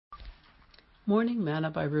Morning Manna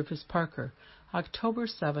by Rufus Parker, October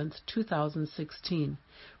 7th, 2016.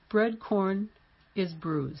 Bread corn is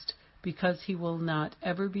bruised, because he will not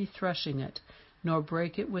ever be threshing it, nor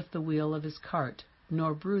break it with the wheel of his cart,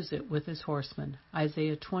 nor bruise it with his horsemen.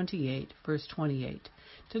 Isaiah 28, verse 28.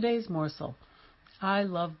 Today's morsel. I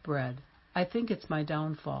love bread. I think it's my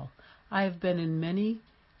downfall. I have been in many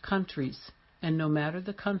countries, and no matter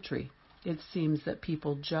the country, it seems that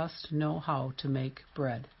people just know how to make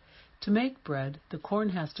bread. To make bread, the corn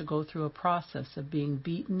has to go through a process of being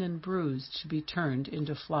beaten and bruised to be turned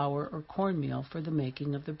into flour or cornmeal for the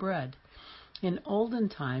making of the bread. In olden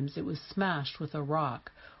times, it was smashed with a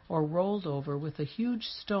rock or rolled over with a huge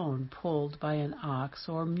stone pulled by an ox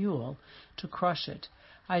or mule to crush it.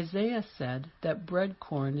 Isaiah said that bread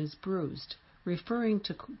corn is bruised. Referring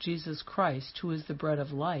to Jesus Christ, who is the bread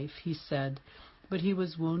of life, he said, "But he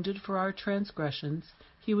was wounded for our transgressions,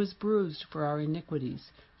 he was bruised for our iniquities.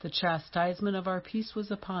 The chastisement of our peace was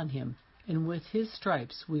upon him, and with his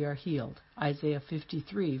stripes we are healed." Isaiah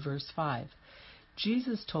 53, verse 5.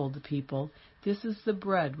 Jesus told the people, "This is the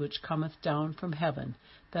bread which cometh down from heaven,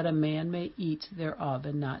 that a man may eat thereof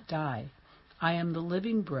and not die. I am the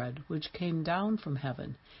living bread which came down from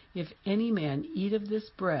heaven. If any man eat of this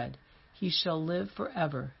bread, he shall live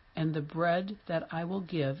forever. And the bread that I will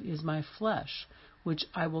give is my flesh, which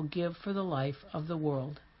I will give for the life of the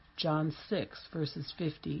world." John 6, verses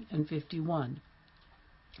 50 and 51.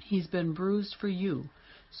 He's been bruised for you,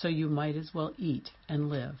 so you might as well eat and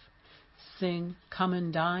live. Sing, "Come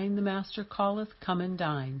and dine, the Master calleth, come and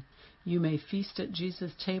dine." You may feast at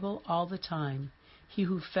Jesus' table all the time. He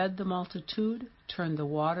who fed the multitude turned the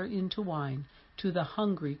water into wine. To the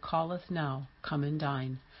hungry calleth now, come and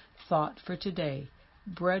dine. Thought for today.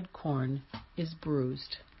 Bread corn is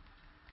bruised.